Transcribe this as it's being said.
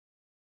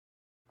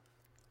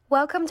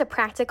Welcome to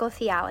Practical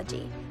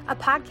Theology, a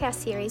podcast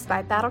series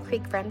by Battle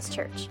Creek Friends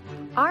Church.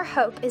 Our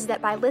hope is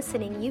that by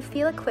listening, you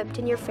feel equipped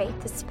in your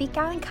faith to speak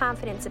out in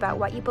confidence about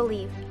what you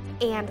believe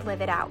and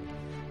live it out.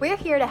 We're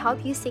here to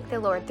help you seek the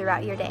Lord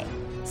throughout your day.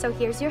 So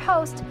here's your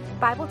host,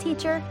 Bible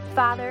teacher,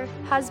 father,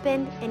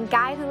 husband, and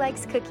guy who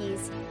likes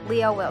cookies,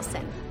 Leo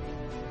Wilson.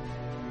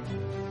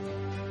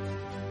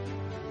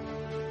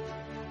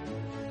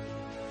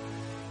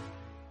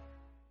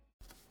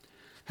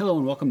 Hello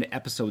and welcome to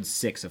episode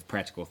 6 of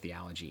Practical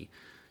Theology.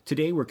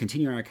 Today we're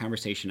continuing our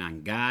conversation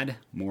on God,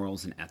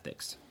 morals, and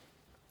ethics.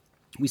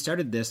 We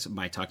started this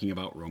by talking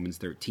about Romans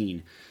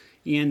 13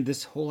 and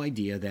this whole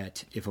idea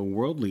that if a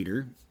world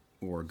leader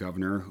or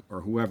governor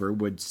or whoever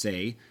would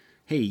say,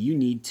 hey, you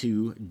need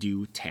to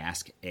do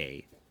task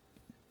A,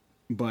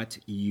 but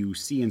you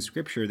see in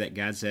Scripture that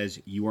God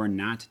says you are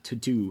not to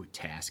do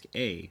task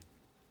A.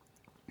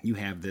 You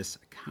have this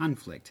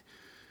conflict.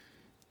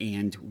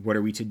 And what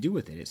are we to do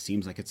with it? It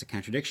seems like it's a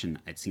contradiction.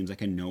 It seems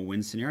like a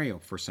no-win scenario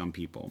for some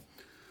people.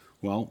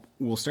 Well,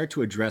 we'll start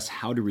to address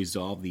how to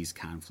resolve these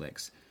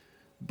conflicts.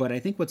 But I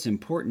think what's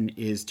important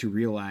is to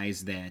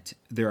realize that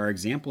there are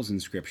examples in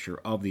Scripture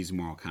of these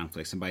moral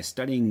conflicts. And by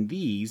studying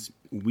these,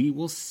 we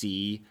will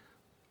see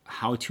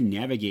how to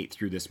navigate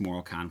through this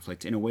moral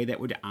conflict in a way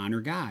that would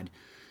honor God.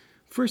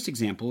 First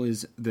example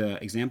is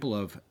the example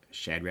of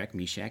Shadrach,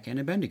 Meshach, and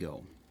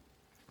Abednego.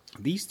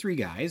 These three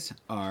guys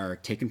are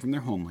taken from their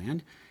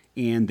homeland,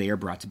 and they are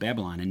brought to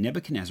Babylon. And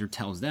Nebuchadnezzar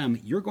tells them,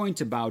 you're going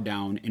to bow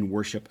down and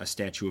worship a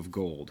statue of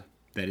gold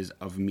that is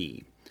of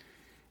me.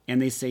 And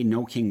they say,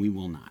 no, king, we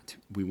will not.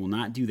 We will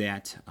not do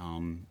that.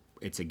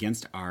 It's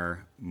against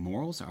our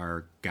morals.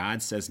 Our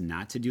God says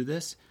not to do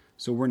this,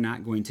 so we're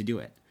not going to do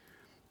it.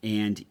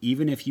 And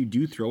even if you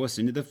do throw us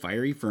into the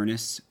fiery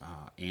furnace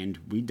and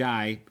we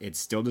die, it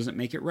still doesn't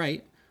make it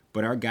right,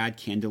 but our God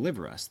can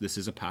deliver us. This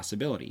is a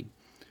possibility.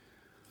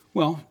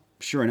 Well,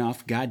 sure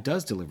enough, God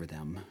does deliver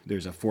them.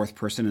 There's a fourth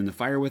person in the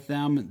fire with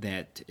them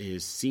that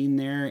is seen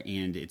there,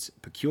 and it's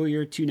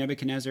peculiar to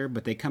Nebuchadnezzar,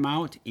 but they come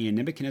out, and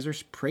Nebuchadnezzar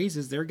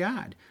praises their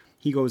God.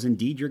 He goes,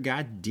 indeed, your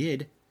God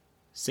did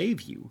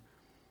save you,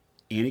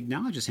 and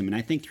acknowledges him. And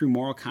I think through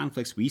moral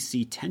conflicts, we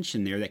see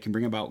tension there that can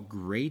bring about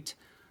great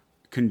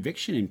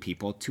conviction in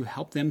people to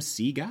help them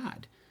see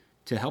God,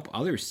 to help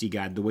others see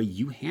God the way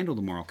you handle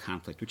the moral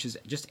conflict, which is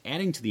just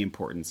adding to the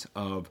importance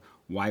of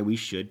why we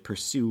should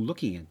pursue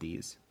looking at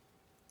these.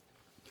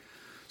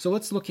 So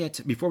let's look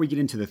at, before we get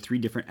into the three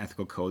different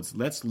ethical codes,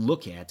 let's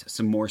look at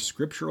some more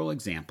scriptural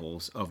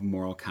examples of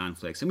moral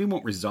conflicts. And we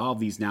won't resolve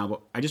these now, but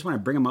I just want to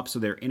bring them up so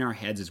they're in our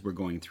heads as we're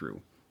going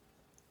through.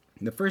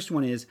 The first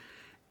one is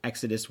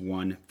Exodus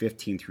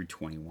 1:15 through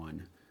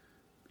 21.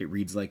 It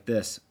reads like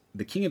this.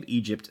 The king of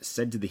Egypt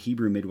said to the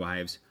Hebrew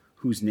midwives,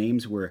 whose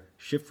names were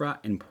Shiphrah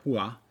and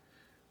Puah,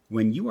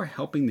 when you are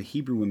helping the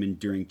Hebrew women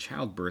during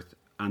childbirth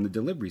on the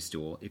delivery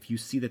stool, if you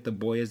see that the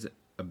boy is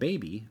a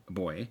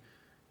boy,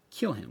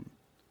 kill him.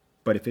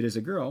 But if it is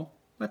a girl,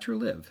 let her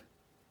live.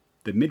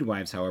 The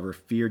midwives, however,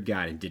 feared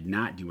God and did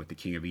not do what the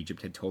king of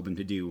Egypt had told them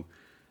to do.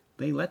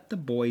 They let the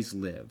boys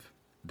live.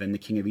 Then the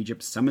king of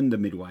Egypt summoned the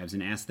midwives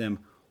and asked them,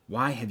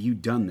 why have you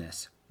done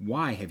this?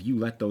 Why have you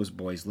let those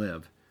boys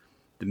live?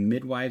 The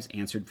midwives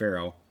answered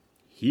Pharaoh,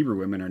 Hebrew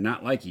women are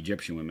not like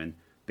Egyptian women.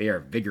 They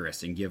are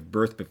vigorous and give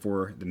birth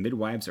before the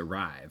midwives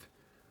arrive.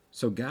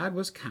 So God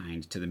was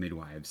kind to the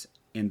midwives,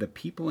 and the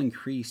people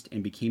increased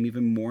and became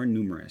even more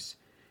numerous.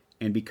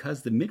 And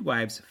because the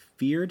midwives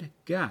feared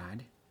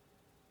God,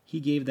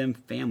 he gave them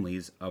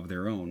families of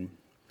their own.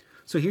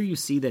 So here you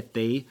see that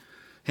they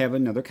have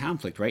another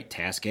conflict, right?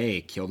 Task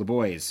A, kill the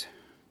boys.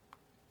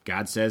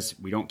 God says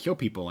we don't kill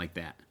people like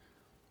that.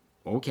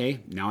 Okay,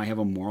 now I have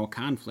a moral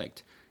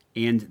conflict.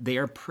 And they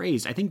are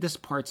praised. I think this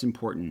part's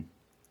important.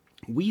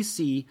 We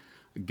see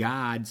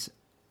God's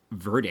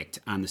verdict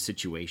on the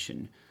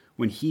situation.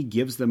 When he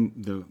gives them,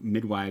 the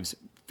midwives,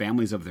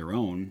 families of their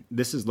own,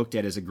 this is looked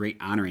at as a great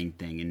honoring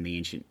thing in the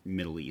ancient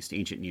Middle East,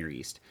 ancient Near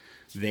East.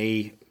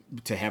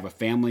 To have a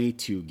family,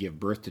 to give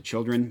birth to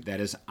children,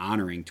 that is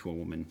honoring to a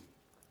woman.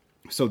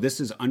 So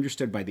this is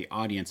understood by the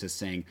audience as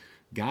saying,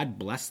 God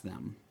blessed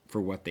them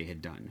for what they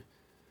had done.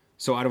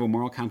 So out of a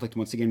moral conflict,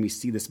 once again, we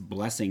see this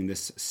blessing,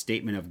 this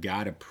statement of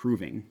God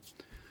approving.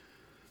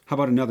 How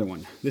about another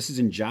one? This is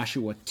in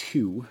Joshua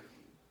 2,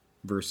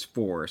 verse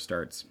 4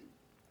 starts.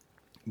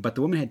 But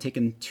the woman had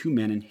taken 2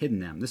 men and hidden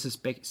them. This is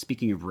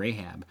speaking of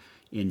Rahab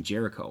in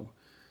Jericho.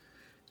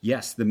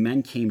 Yes, the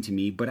men came to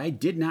me, but I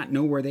did not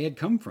know where they had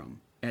come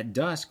from. At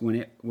dusk, when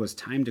it was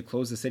time to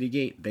close the city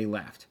gate, they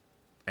left.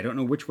 I don't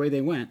know which way they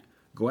went.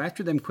 Go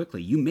after them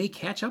quickly. You may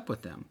catch up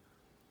with them.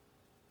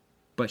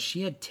 But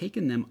she had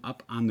taken them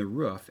up on the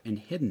roof and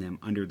hidden them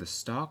under the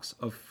stalks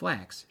of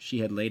flax she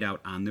had laid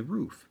out on the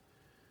roof.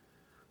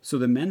 So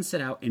the men set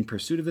out in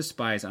pursuit of the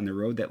spies on the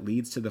road that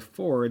leads to the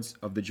fords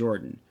of the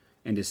Jordan.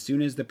 And as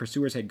soon as the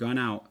pursuers had gone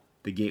out,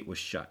 the gate was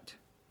shut.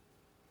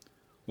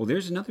 Well,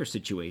 there's another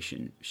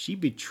situation.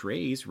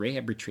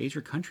 Rahab betrays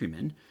her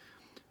countrymen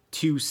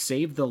to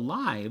save the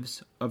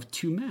lives of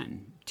 2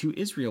 men, 2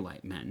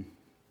 Israelite men.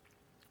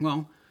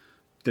 Well,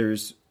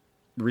 there's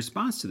the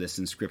response to this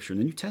in Scripture in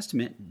the New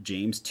Testament,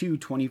 James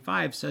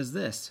 2:25 says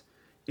this,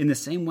 "In the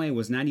same way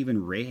was not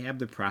even Rahab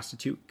the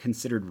prostitute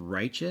considered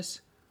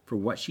righteous for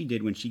what she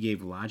did when she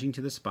gave lodging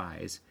to the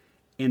spies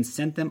and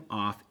sent them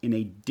off in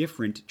a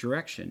different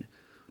direction."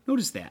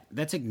 Notice that.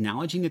 That's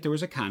acknowledging that there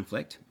was a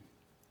conflict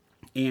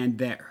and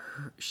that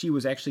she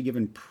was actually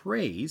given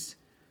praise,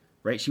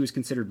 right? She was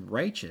considered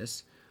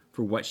righteous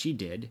for what she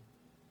did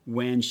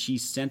when she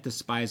sent the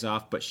spies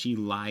off, but she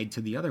lied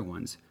to the other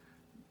ones.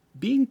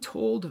 Being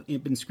told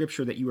in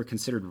Scripture that you were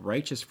considered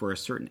righteous for a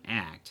certain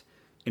act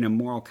in a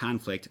moral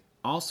conflict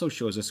also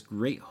shows us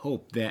great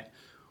hope that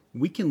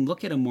we can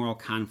look at a moral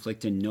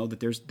conflict and know that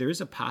there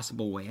is a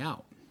possible way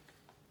out.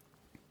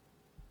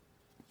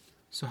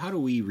 So how do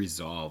we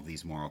resolve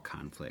these moral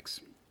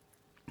conflicts?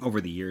 Over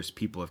the years,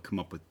 people have come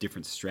up with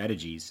different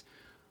strategies.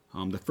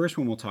 The first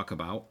one we'll talk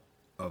about,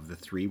 of the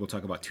three, we'll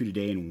talk about two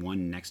today and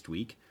one next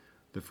week.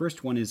 The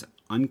first one is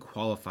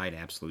unqualified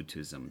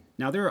absolutism.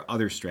 Now, there are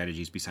other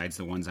strategies besides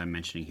the ones I'm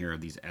mentioning here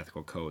of these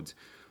ethical codes,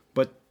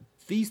 but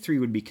these three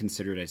would be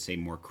considered, I'd say,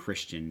 more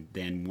Christian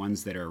than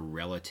ones that are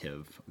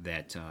relative,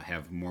 that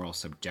have moral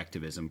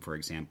subjectivism, for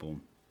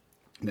example,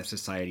 that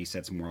society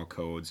sets moral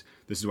codes.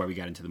 This is why we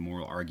got into the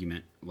moral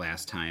argument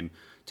last time,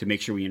 to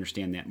make sure we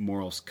understand that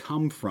morals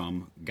come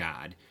from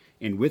God.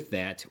 And with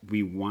that,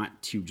 we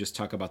want to just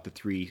talk about the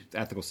three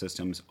ethical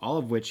systems, all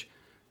of which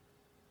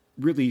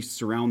really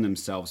surround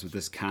themselves with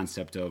this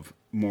concept of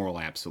moral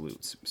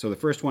absolutes. So the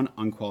first one,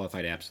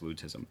 unqualified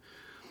absolutism.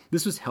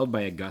 This was held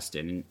by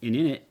Augustine, and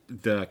in it,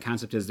 the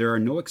concept is there are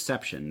no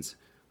exceptions.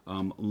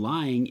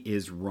 Lying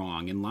is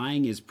wrong, and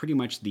lying is pretty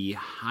much the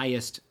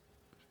highest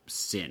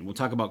sin. We'll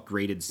talk about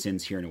graded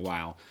sins here in a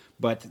while,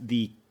 but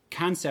the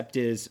concept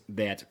is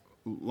that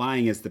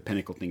lying is the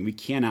pinnacle thing. We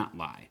cannot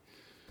lie.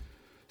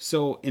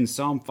 So in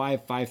Psalm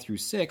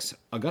 5:5-6,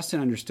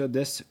 Augustine understood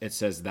this. It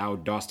says, "Thou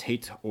dost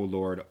hate, O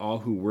Lord, all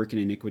who work in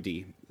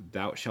iniquity.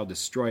 Thou shalt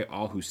destroy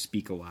all who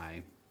speak a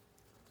lie."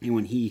 And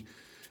when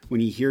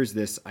he hears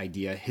this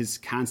idea, his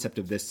concept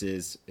of this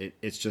is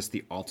it's just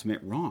the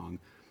ultimate wrong.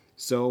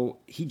 So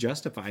he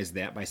justifies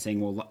that by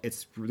saying, well,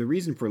 it's the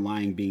reason for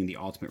lying being the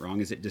ultimate wrong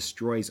is it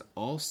destroys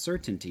all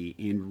certainty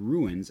and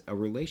ruins a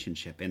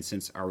relationship. And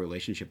since our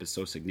relationship is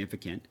so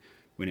significant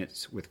when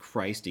it's with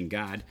Christ and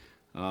God,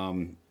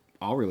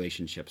 all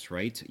relationships,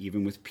 right?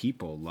 Even with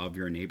people, love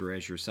your neighbor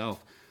as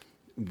yourself.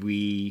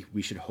 We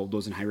should hold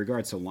those in high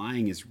regard. So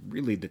lying is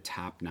really the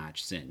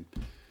top-notch sin.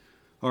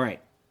 All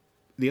right.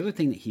 The other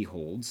thing that he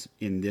holds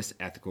in this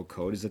ethical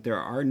code is that there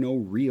are no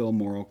real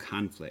moral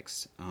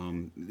conflicts.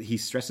 He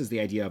stresses the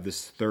idea of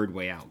this third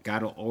way out.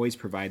 God will always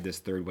provide this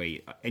third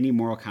way. Any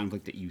moral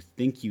conflict that you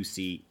think you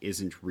see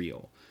isn't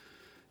real.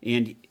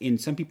 And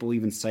some people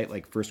even cite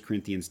like 1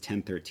 Corinthians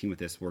 10:13 with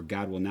this, where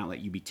God will not let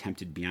you be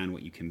tempted beyond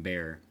what you can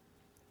bear.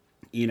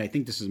 And I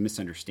think this is a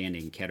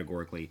misunderstanding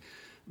categorically.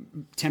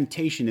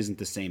 Temptation isn't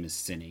the same as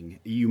sinning.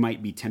 You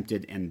might be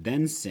tempted and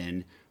then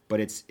sin, but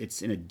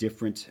it's in a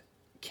different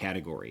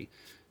category.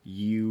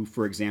 You,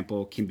 for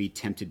example, can be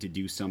tempted to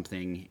do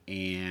something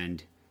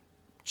and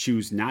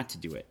choose not to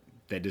do it.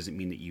 That doesn't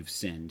mean that you've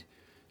sinned.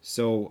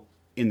 So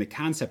in the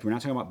concept, we're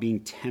not talking about being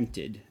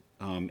tempted.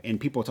 And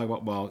people talk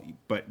about, well,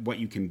 but what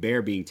you can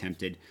bear being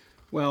tempted.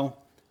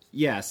 Well,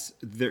 yes,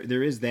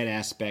 there is that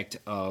aspect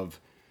of,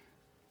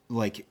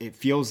 like, it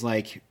feels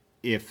like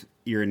if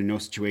you're in a no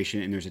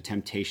situation and there's a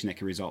temptation that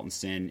can result in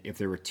sin, if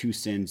there were two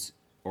sins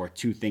or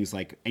two things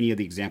like any of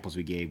the examples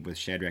we gave with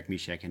Shadrach,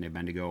 Meshach, and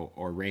Abednego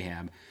or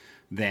Rahab,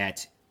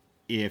 that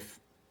if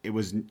it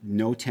was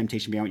no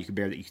temptation beyond what you could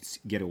bear, that you could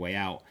get a way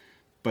out.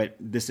 But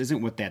this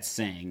isn't what that's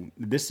saying.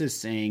 This is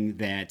saying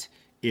that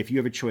if you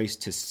have a choice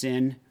to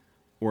sin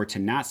or to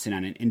not sin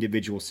on an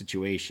individual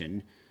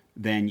situation,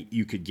 then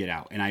you could get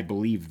out. And I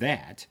believe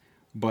that.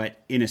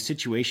 But in a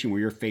situation where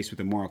you're faced with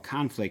a moral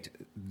conflict,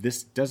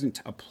 this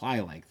doesn't apply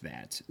like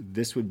that.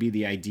 This would be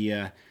the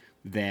idea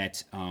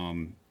that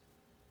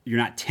you're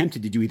not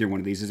tempted to do either one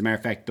of these. As a matter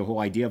of fact, the whole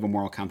idea of a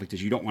moral conflict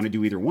is you don't want to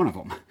do either one of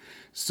them.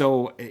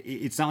 So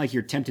it's not like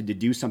you're tempted to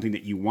do something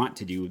that you want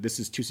to do. This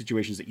is two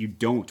situations that you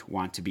don't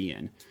want to be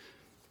in.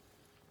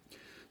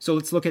 So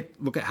let's look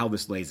at how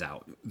this lays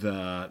out.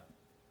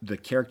 The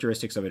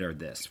characteristics of it are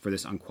this, for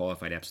this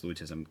unqualified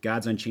absolutism.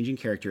 God's unchanging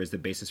character is the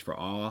basis for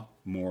all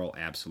moral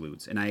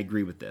absolutes. And I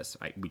agree with this.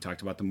 We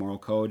talked about the moral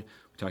code.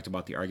 We talked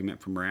about the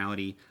argument for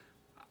morality.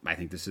 I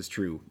think this is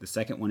true. The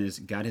second one is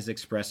God has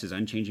expressed his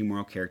unchanging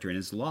moral character in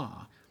his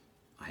law.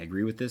 I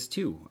agree with this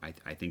too.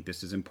 I think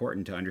this is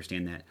important to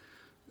understand that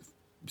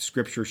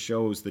Scripture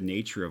shows the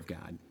nature of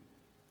God.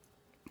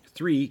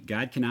 3,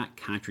 God cannot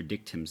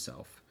contradict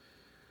himself.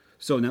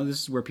 So now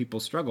this is where people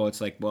struggle.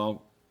 It's like,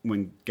 well,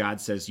 when God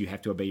says you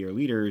have to obey your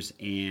leaders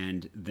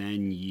and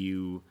then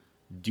you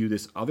do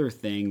this other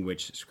thing,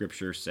 which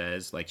Scripture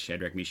says, like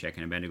Shadrach, Meshach,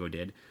 and Abednego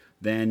did,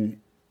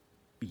 then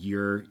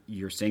you're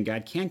saying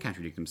God can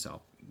contradict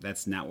himself.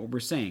 That's not what we're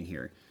saying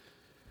here.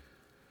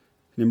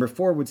 Number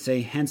 4 would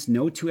say, hence,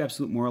 no two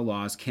absolute moral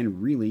laws can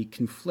really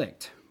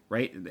conflict,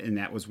 right? And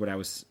that was what I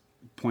was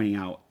pointing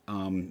out.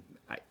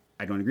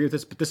 I don't agree with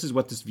this, but this is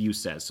what this view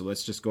says. So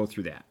let's just go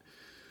through that.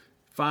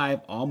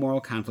 5, all moral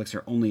conflicts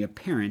are only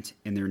apparent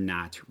and they're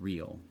not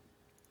real.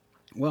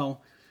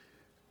 Well,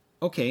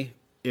 okay,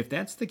 if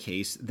that's the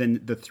case,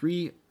 then the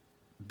 3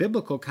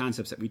 biblical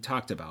concepts that we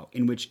talked about,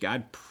 in which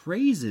God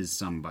praises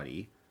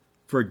somebody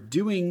for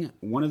doing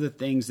one of the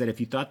things that if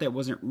you thought that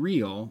wasn't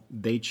real,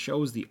 they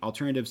chose the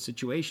alternative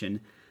situation,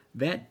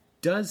 that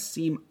does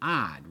seem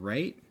odd,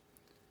 right?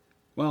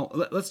 Well,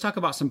 let's talk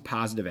about some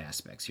positive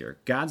aspects here.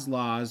 God's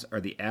laws are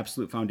the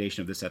absolute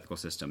foundation of this ethical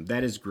system.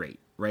 That is great,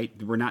 right?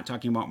 We're not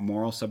talking about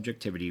moral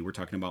subjectivity. We're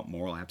talking about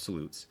moral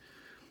absolutes.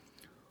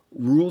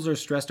 Rules are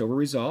stressed over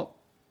result,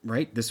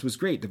 right? This was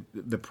great.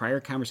 The prior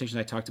conversations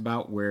I talked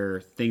about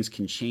where things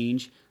can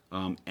change,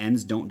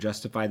 ends don't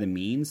justify the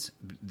means.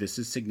 This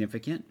is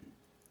significant.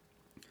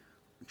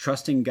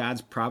 Trusting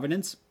God's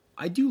providence,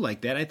 I do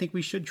like that. I think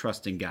we should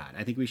trust in God.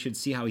 I think we should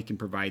see how he can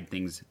provide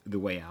things the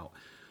way out.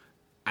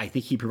 I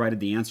think he provided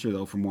the answer,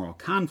 though, for moral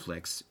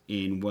conflicts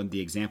in one of the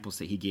examples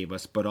that he gave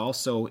us, but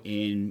also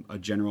in a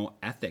general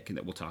ethic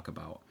that we'll talk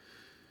about.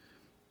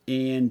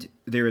 And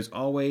there is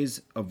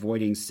always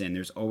avoiding sin.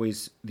 There's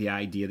always the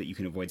idea that you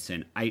can avoid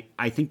sin.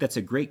 I think that's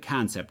a great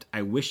concept.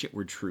 I wish it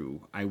were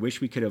true. I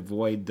wish we could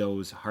avoid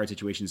those hard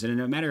situations. And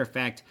as a matter of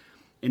fact,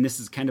 and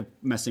this is kind of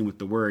messing with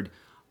the word,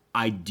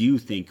 I do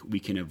think we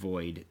can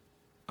avoid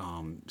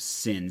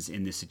sins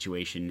in this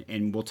situation.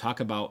 And we'll talk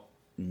about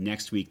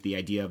next week the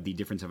idea of the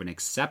difference of an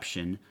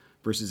exception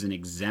versus an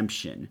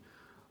exemption.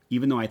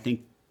 Even though I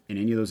think in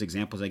any of those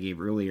examples I gave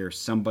earlier,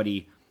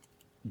 somebody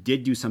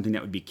did do something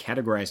that would be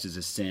categorized as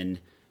a sin,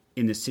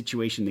 in the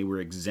situation they were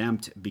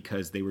exempt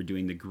because they were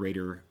doing the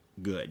greater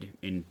good.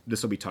 And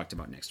this will be talked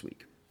about next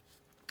week.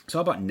 So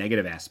how about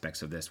negative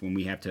aspects of this when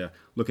we have to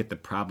look at the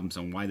problems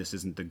on why this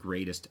isn't the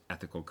greatest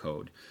ethical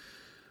code?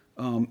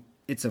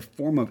 It's a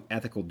form of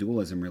ethical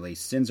dualism, really.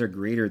 Sins are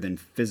greater than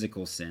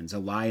physical sins. A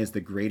lie is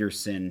the greater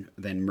sin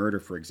than murder,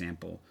 for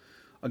example.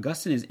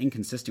 Augustine is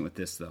inconsistent with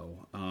this,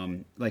 though.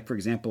 Like, for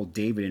example,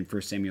 David in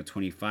 1 Samuel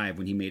 25,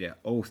 when he made an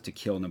oath to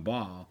kill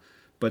Nabal,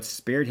 but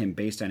spared him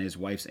based on his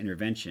wife's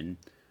intervention.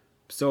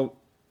 So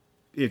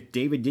if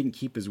David didn't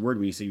keep his word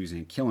when he said he was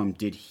going to kill him,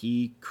 did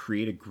he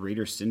create a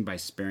greater sin by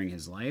sparing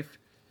his life?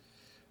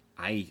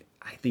 I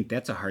think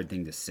that's a hard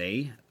thing to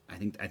say. I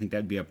think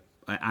that'd be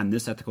on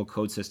this ethical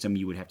code system,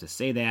 you would have to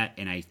say that,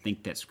 and I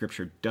think that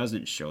Scripture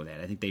doesn't show that.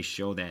 I think they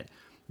show that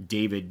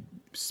David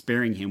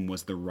sparing him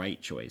was the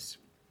right choice.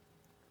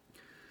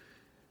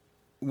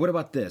 What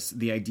about this?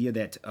 The idea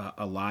that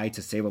a lie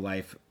to save a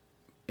life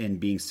and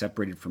being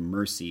separated from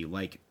mercy,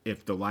 like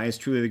if the lie is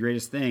truly the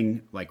greatest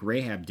thing, like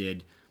Rahab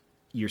did,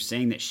 you're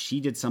saying that she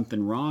did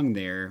something wrong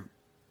there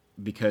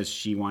because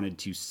she wanted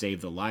to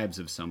save the lives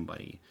of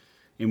somebody.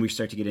 And we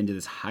start to get into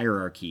this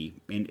hierarchy,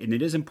 and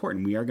it is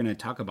important. We are going to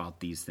talk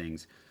about these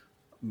things.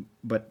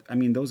 But, I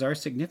mean, those are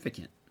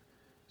significant.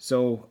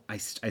 So I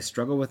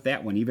struggle with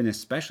that one, even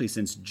especially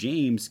since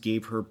James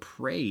gave her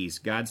praise.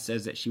 God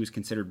says that she was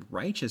considered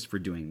righteous for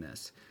doing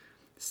this.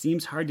 It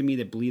seems hard to me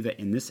to believe that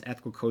in this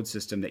ethical code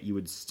system that you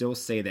would still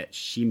say that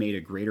she made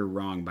a greater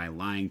wrong by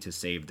lying to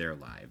save their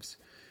lives.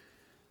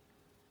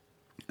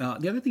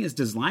 The other thing is,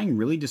 does lying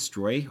really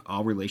destroy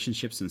all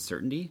relationships and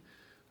certainty?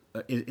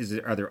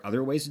 Are there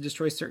other ways to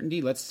destroy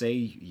certainty? Let's say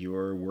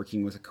you're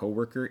working with a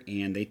coworker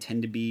and they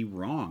tend to be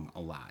wrong a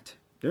lot.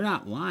 They're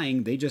not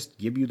lying. They just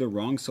give you the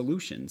wrong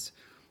solutions.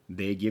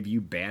 They give you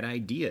bad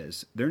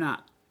ideas. They're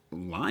not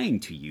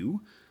lying to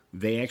you.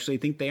 They actually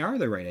think they are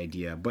the right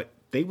idea, but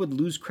they would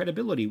lose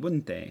credibility,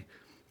 wouldn't they?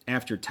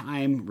 After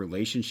time,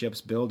 relationships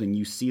build and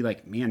you see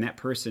like, man, that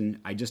person,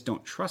 I just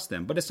don't trust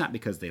them. But it's not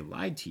because they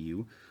lied to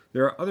you.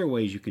 There are other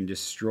ways you can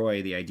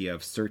destroy the idea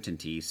of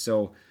certainty.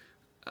 So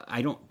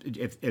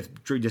if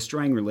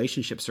destroying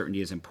relationship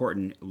certainty is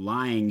important,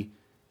 lying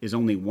is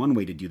only one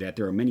way to do that.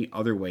 There are many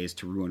other ways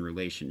to ruin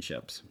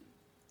relationships,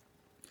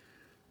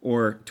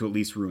 or to at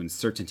least ruin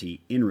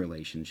certainty in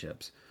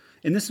relationships.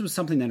 And this was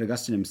something that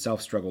Augustine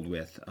himself struggled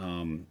with.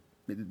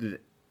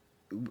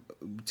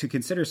 To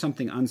consider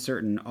something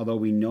uncertain, although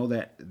we know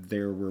that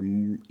there were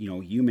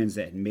humans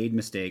that made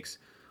mistakes,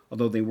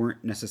 although they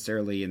weren't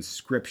necessarily in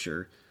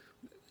Scripture.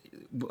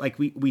 Like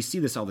we see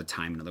this all the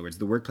time. In other words,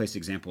 the workplace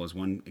example is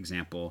one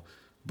example,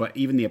 but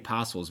even the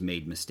apostles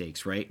made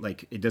mistakes, right?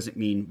 Like it doesn't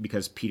mean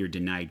because Peter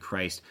denied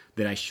Christ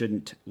that I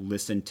shouldn't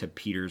listen to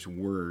Peter's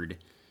word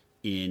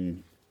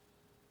in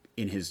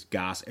his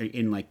gospel,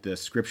 in like the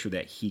Scripture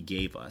that he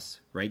gave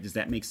us, right? Does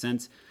that make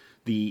sense?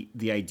 The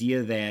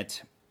idea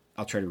that,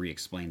 I'll try to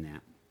re-explain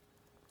that.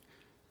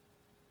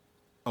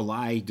 A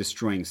lie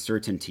destroying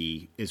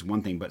certainty is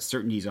one thing, but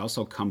certainty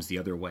also comes the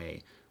other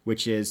way,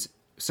 which is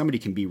somebody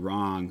can be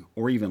wrong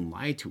or even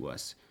lie to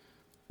us,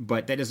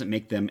 but that doesn't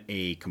make them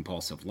a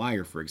compulsive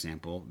liar, for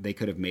example. They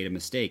could have made a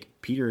mistake.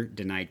 Peter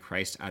denied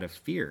Christ out of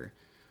fear.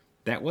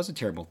 That was a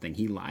terrible thing.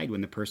 He lied when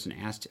the person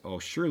asked, oh,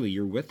 surely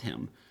you're with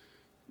him.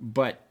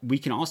 But we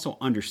can also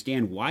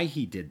understand why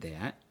he did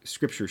that.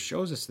 Scripture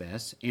shows us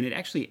this, and it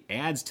actually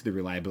adds to the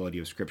reliability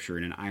of Scripture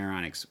in an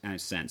ironic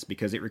sense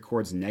because it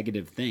records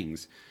negative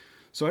things.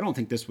 So I don't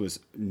think this was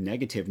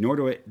negative,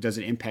 nor does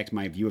it impact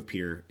my view of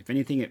Peter. If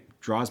anything, it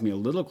draws me a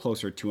little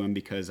closer to him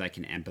because I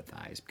can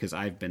empathize, because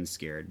I've been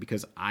scared,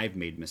 because I've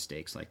made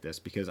mistakes like this,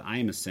 because I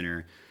am a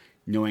sinner,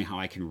 knowing how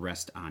I can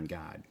rest on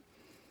God.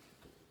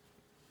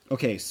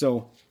 Okay,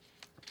 so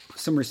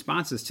some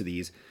responses to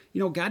these.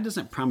 God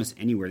doesn't promise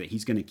anywhere that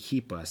he's going to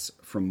keep us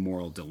from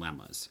moral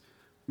dilemmas.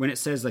 When it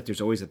says like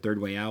there's always a third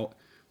way out,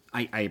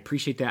 I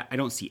appreciate that. I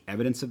don't see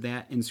evidence of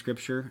that in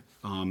Scripture.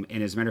 And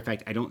as a matter of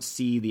fact, I don't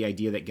see the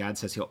idea that God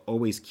says he'll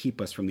always keep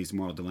us from these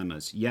moral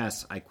dilemmas.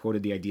 Yes, I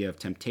quoted the idea of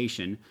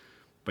temptation,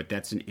 but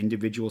that's an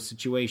individual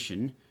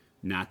situation,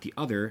 not the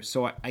other.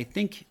 So I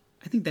think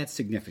that's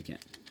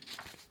significant.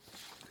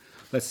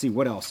 Let's see,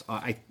 what else?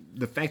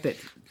 The fact that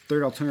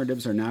third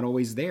alternatives are not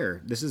always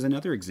there. This is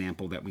another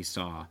example that we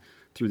saw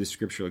through the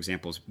scriptural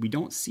examples. We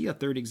don't see a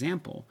third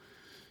example.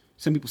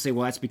 Some people say,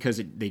 well, that's because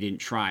they didn't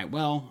try.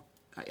 Well,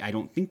 I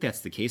don't think that's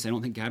the case. I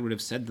don't think God would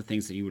have said the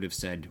things that he would have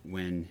said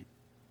when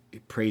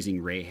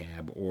praising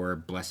Rahab or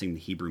blessing the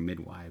Hebrew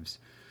midwives.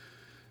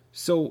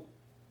 So,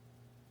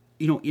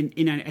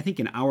 I think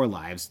in our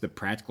lives, the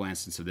practical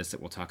instance of this that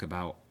we'll talk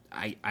about,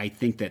 I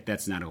think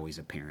that's not always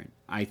apparent.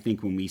 I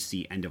think when we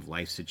see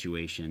end-of-life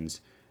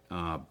situations,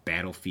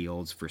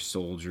 battlefields for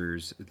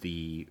soldiers,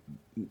 the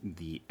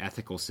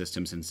ethical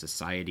systems in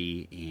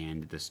society,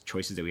 and the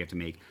choices that we have to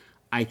make,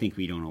 I think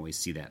we don't always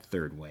see that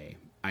third way.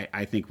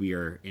 I think we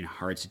are in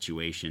hard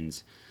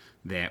situations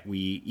that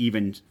we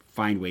even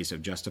find ways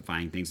of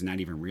justifying things and not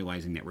even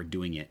realizing that we're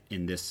doing it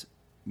in this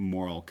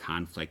moral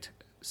conflict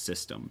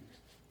system.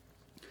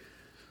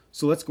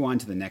 So let's go on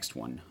to the next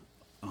one.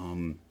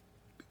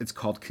 It's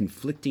called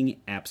conflicting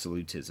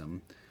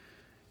absolutism.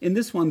 In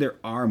this one, there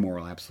are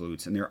moral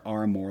absolutes and there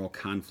are moral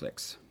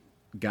conflicts.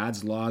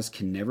 God's laws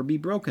can never be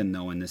broken,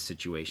 though, in this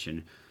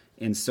situation.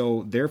 And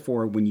so,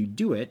 therefore, when you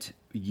do it,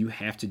 you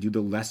have to do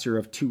the lesser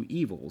of two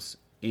evils.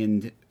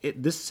 And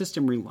this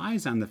system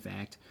relies on the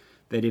fact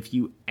that if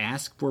you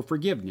ask for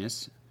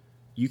forgiveness,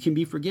 you can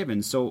be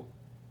forgiven. So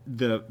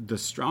the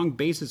strong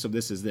basis of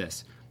this is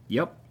this.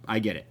 Yep, I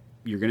get it.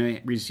 You're going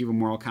to receive a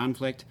moral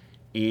conflict,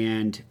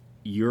 and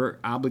your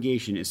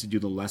obligation is to do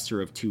the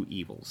lesser of two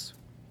evils.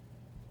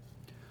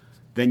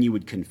 Then you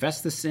would confess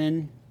the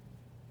sin,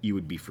 you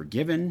would be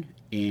forgiven,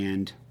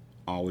 and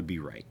all would be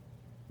right.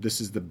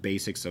 This is the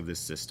basics of this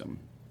system.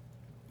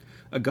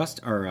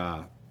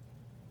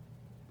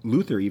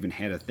 Luther even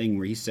had a thing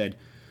where he said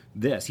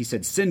this. He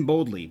said, sin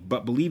boldly,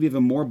 but believe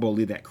even more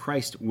boldly that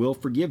Christ will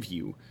forgive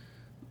you.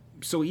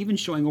 So even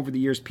showing over the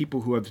years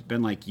people who have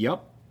been like,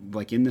 yep,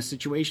 like in the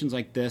situations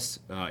like this,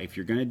 if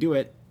you're going to do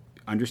it,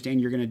 understand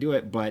you're going to do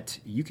it, but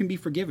you can be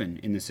forgiven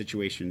in the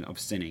situation of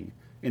sinning.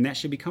 And that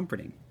should be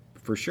comforting,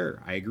 for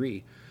sure. I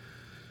agree.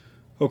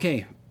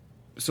 Okay,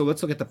 so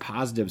let's look at the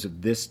positives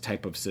of this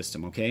type of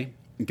system, okay?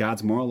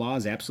 God's moral law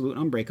is absolute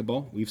and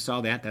unbreakable. We've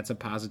saw that. That's a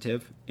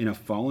positive. In a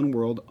fallen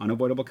world,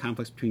 unavoidable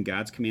conflicts between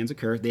God's commands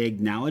occur. They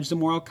acknowledge the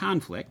moral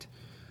conflict.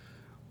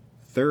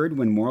 Third,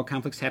 when moral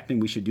conflicts happen,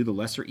 we should do the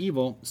lesser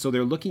evil. So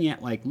they're looking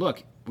at like,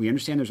 look, we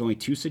understand there's only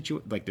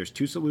there's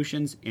two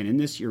solutions, and in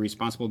this you're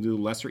responsible to do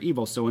the lesser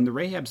evil. So in the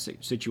Rahab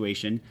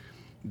situation,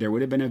 there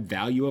would have been a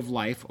value of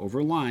life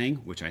over lying,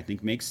 which I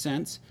think makes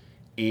sense,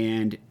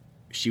 and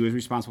she was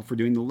responsible for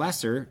doing the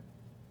lesser.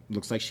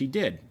 Looks like she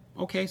did.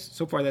 Okay,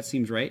 so far that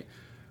seems right.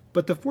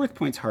 But the fourth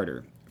point's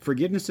harder.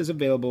 Forgiveness is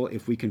available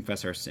if we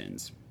confess our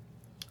sins.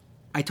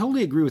 I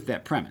totally agree with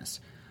that premise.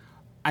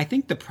 I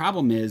think the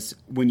problem is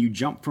when you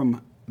jump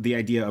from the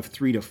idea of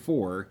 3 to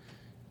 4,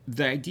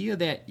 the idea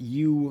that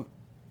you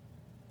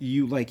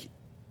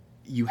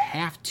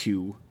have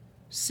to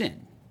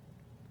sin.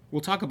 We'll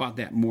talk about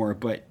that more,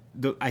 but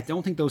I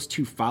don't think those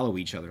two follow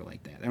each other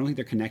like that. I don't think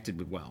they're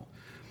connected well.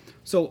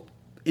 So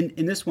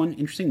in this one,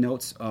 interesting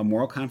notes,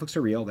 moral conflicts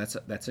are real.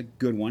 That's a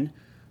good one.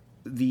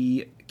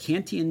 The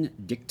Kantian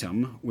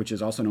dictum, which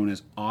is also known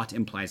as ought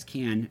implies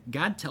can,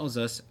 God tells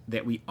us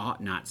that we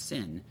ought not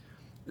sin.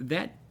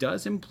 That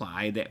does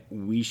imply that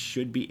we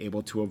should be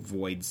able to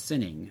avoid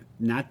sinning,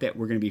 not that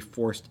we're going to be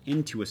forced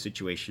into a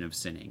situation of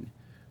sinning,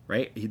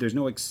 right? There's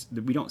no,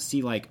 we don't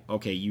see like,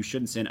 okay, you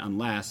shouldn't sin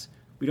unless,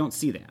 we don't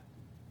see that.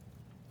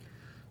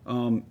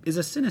 Is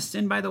a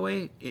sin, by the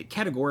way?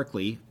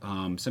 Categorically,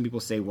 some people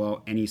say,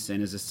 well, any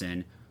sin is a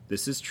sin.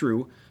 This is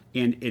true.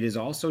 And it is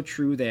also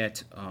true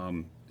that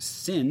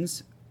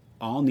sins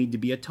all need to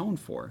be atoned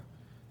for.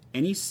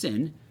 Any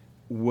sin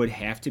would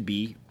have to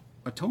be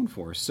atoned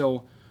for.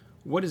 So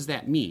what does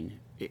that mean?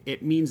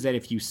 It means that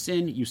if you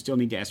sin, you still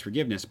need to ask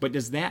forgiveness. But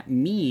does that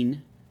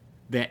mean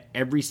that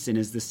every sin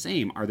is the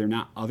same? Are there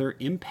not other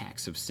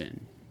impacts of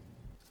sin?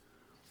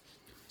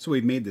 So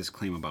we've made this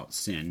claim about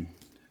sin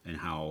and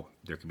how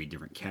there could be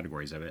different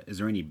categories of it. Is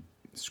there any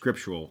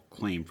scriptural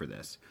claim for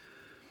this?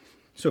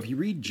 So if you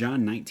read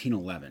John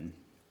 19:11,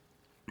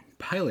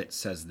 Pilate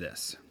says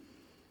this.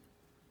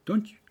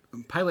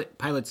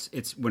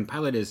 It's when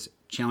Pilate is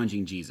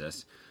challenging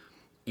Jesus,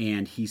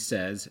 and he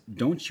says,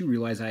 "Don't you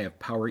realize I have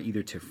power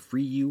either to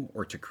free you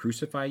or to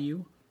crucify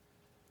you?"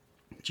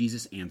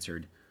 Jesus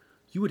answered,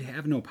 "You would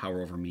have no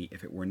power over me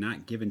if it were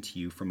not given to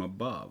you from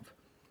above.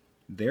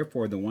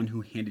 Therefore, the one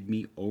who handed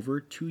me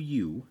over to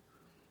you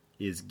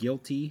is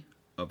guilty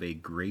of a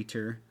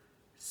greater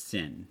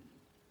sin.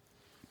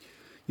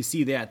 You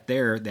see that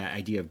there, that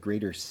idea of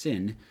greater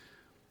sin,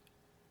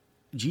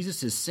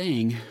 Jesus is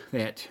saying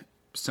that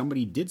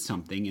somebody did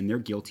something and they're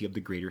guilty of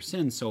the greater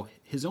sin. So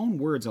his own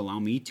words allow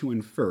me to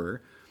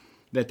infer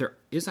that there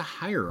is a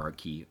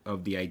hierarchy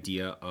of the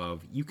idea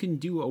of you can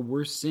do a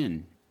worse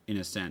sin in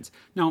a sense.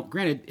 Now,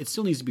 granted, it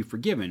still needs to be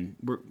forgiven.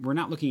 We're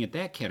not looking at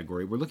that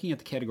category. We're looking at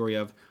the category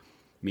of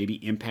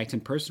maybe impact in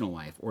personal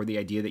life, or the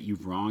idea that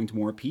you've wronged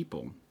more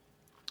people.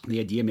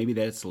 The idea maybe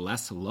that it's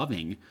less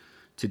loving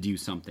to do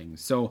something.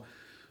 So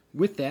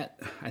with that,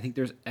 I think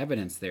there's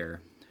evidence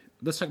there.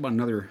 Let's talk about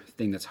another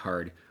thing that's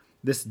hard.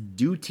 This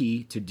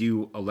duty to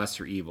do a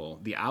lesser evil,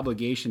 the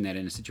obligation that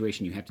in a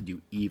situation you have to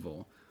do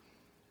evil,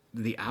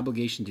 the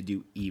obligation to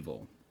do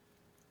evil,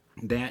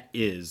 that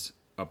is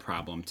a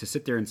problem. To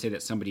sit there and say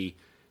that somebody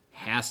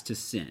has to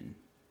sin,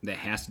 that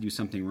has to do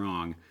something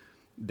wrong,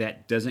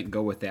 that doesn't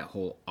go with that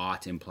whole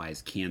ought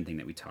implies can thing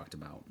that we talked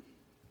about.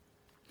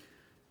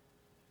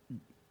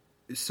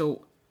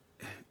 So,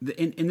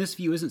 in this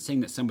view isn't saying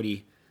that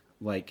somebody,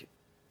 like,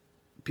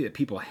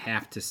 people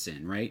have to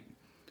sin, right?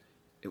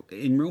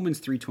 In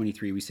Romans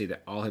 3:23, we say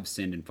that all have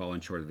sinned and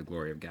fallen short of the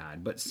glory of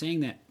God. But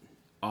saying that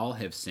all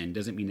have sinned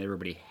doesn't mean that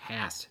everybody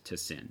has to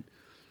sin,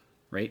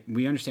 right?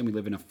 We understand we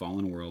live in a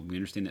fallen world. We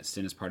understand that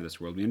sin is part of this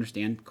world. We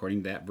understand,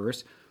 according to that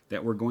verse,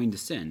 that we're going to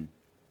sin.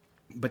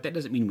 But that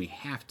doesn't mean we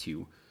have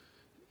to.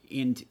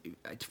 And,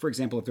 for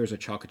example, if there's a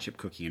chocolate chip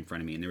cookie in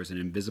front of me and there was an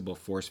invisible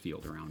force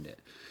field around it,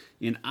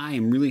 and I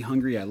am really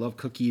hungry, I love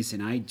cookies,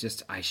 and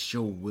I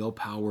show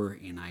willpower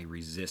and I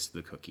resist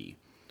the cookie.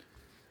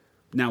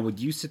 Now, would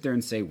you sit there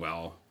and say,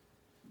 well,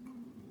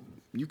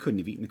 you couldn't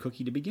have eaten the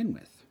cookie to begin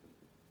with?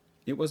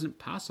 It wasn't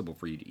possible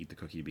for you to eat the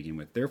cookie to begin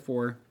with.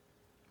 Therefore,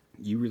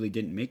 you really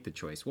didn't make the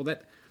choice. Well,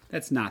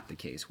 that's not the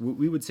case.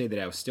 We would say that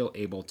I was still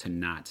able to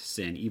not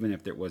sin, even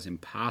if it was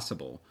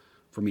impossible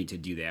for me to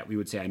do that. We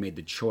would say I made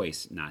the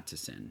choice not to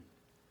sin.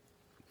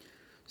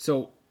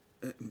 So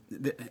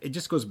it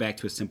just goes back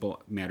to a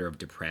simple matter of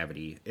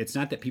depravity. It's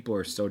not that people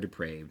are so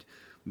depraved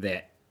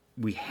that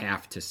we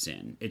have to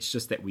sin. It's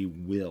just that we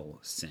will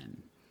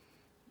sin.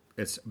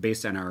 It's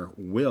based on our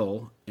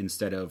will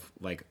instead of,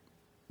 like,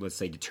 let's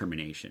say,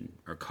 determination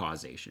or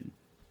causation.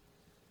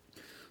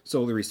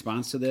 So the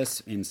response to this,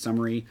 in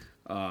summary,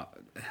 a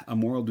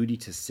moral duty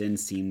to sin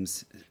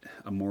seems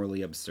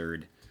morally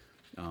absurd.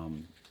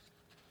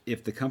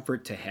 If the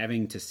comfort to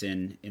having to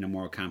sin in a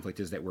moral conflict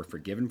is that we're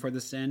forgiven for the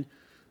sin,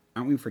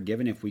 aren't we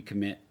forgiven if we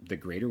commit the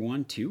greater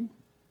one too?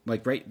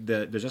 Like, right,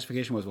 the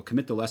justification was, we'll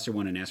commit the lesser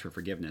one and ask for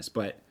forgiveness,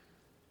 but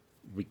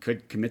we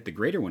could commit the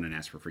greater one and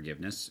ask for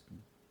forgiveness,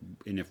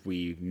 and if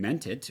we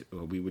meant it,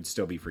 we would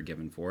still be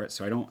forgiven for it.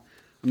 So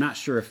I'm not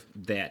sure if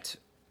that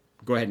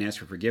go ahead and ask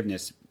for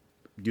forgiveness,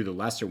 do the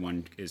lesser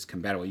one is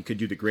compatible. You could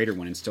do the greater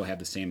one and still have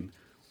the same,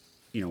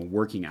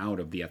 working out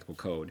of the ethical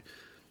code.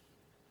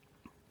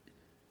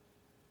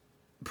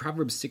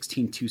 Proverbs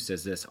 16:2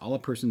 says this: all a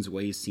person's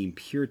ways seem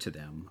pure to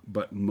them,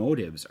 but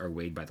motives are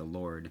weighed by the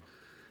Lord.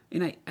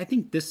 And I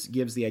think this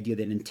gives the idea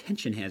that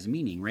intention has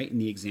meaning, right? In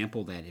the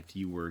example that if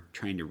you were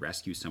trying to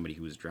rescue somebody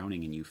who was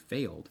drowning and you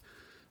failed,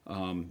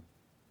 and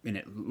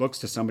it looks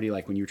to somebody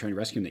like when you were trying to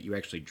rescue them that you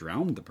actually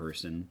drowned the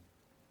person,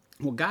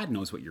 well, God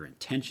knows what your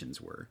intentions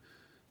were.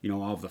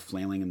 All of the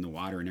flailing in the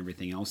water and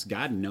everything else.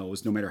 God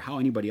knows, no matter how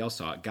anybody else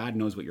saw it, God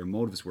knows what your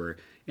motives were.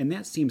 And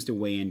that seems to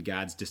weigh in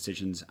God's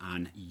decisions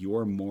on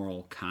your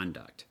moral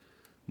conduct,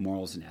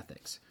 morals and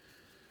ethics.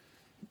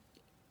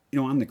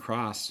 On the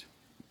cross,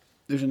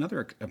 there's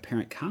another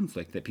apparent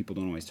conflict that people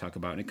don't always talk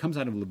about, and it comes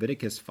out of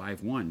Leviticus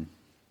 5:1.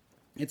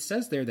 It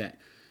says there that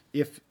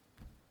if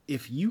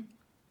you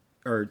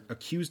are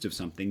accused of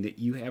something, that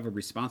you have a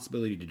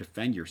responsibility to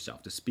defend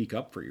yourself, to speak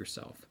up for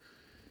yourself.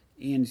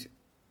 And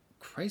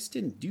Christ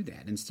didn't do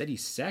that. Instead, he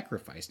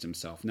sacrificed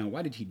himself. Now,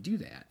 why did he do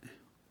that?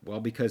 Well,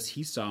 because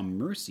he saw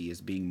mercy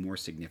as being more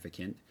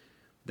significant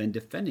than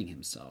defending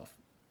himself.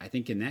 I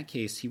think in that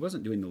case, he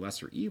wasn't doing the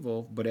lesser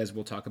evil, but as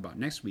we'll talk about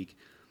next week,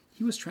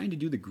 he was trying to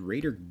do the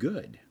greater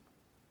good.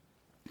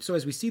 So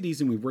as we see these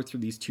and we work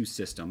through these two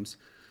systems,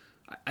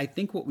 I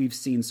think what we've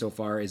seen so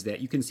far is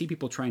that you can see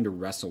people trying to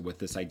wrestle with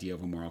this idea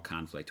of a moral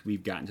conflict.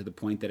 We've gotten to the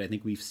point that I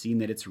think we've seen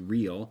that it's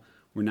real.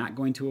 We're not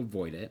going to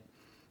avoid it.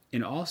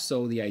 And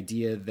also the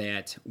idea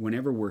that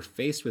whenever we're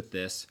faced with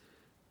this,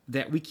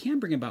 that we can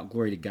bring about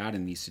glory to God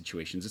in these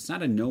situations. It's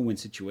not a no-win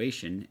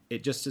situation.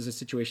 It just is a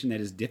situation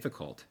that is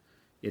difficult.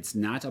 It's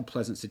not a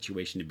pleasant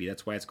situation to be.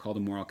 That's why it's called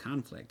a moral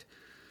conflict.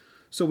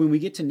 So when we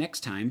get to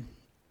next time,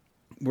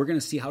 we're going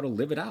to see how to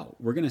live it out.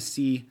 We're going to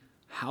see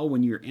how,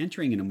 when you're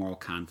entering in a moral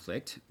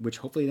conflict, which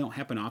hopefully don't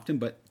happen often,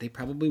 but they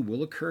probably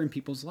will occur in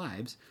people's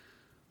lives,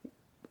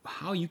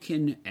 how you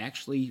can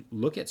actually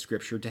look at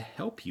Scripture to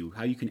help you,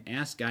 how you can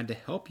ask God to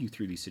help you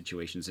through these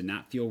situations and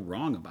not feel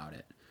wrong about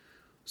it.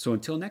 So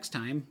until next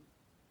time,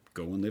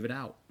 go and live it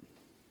out.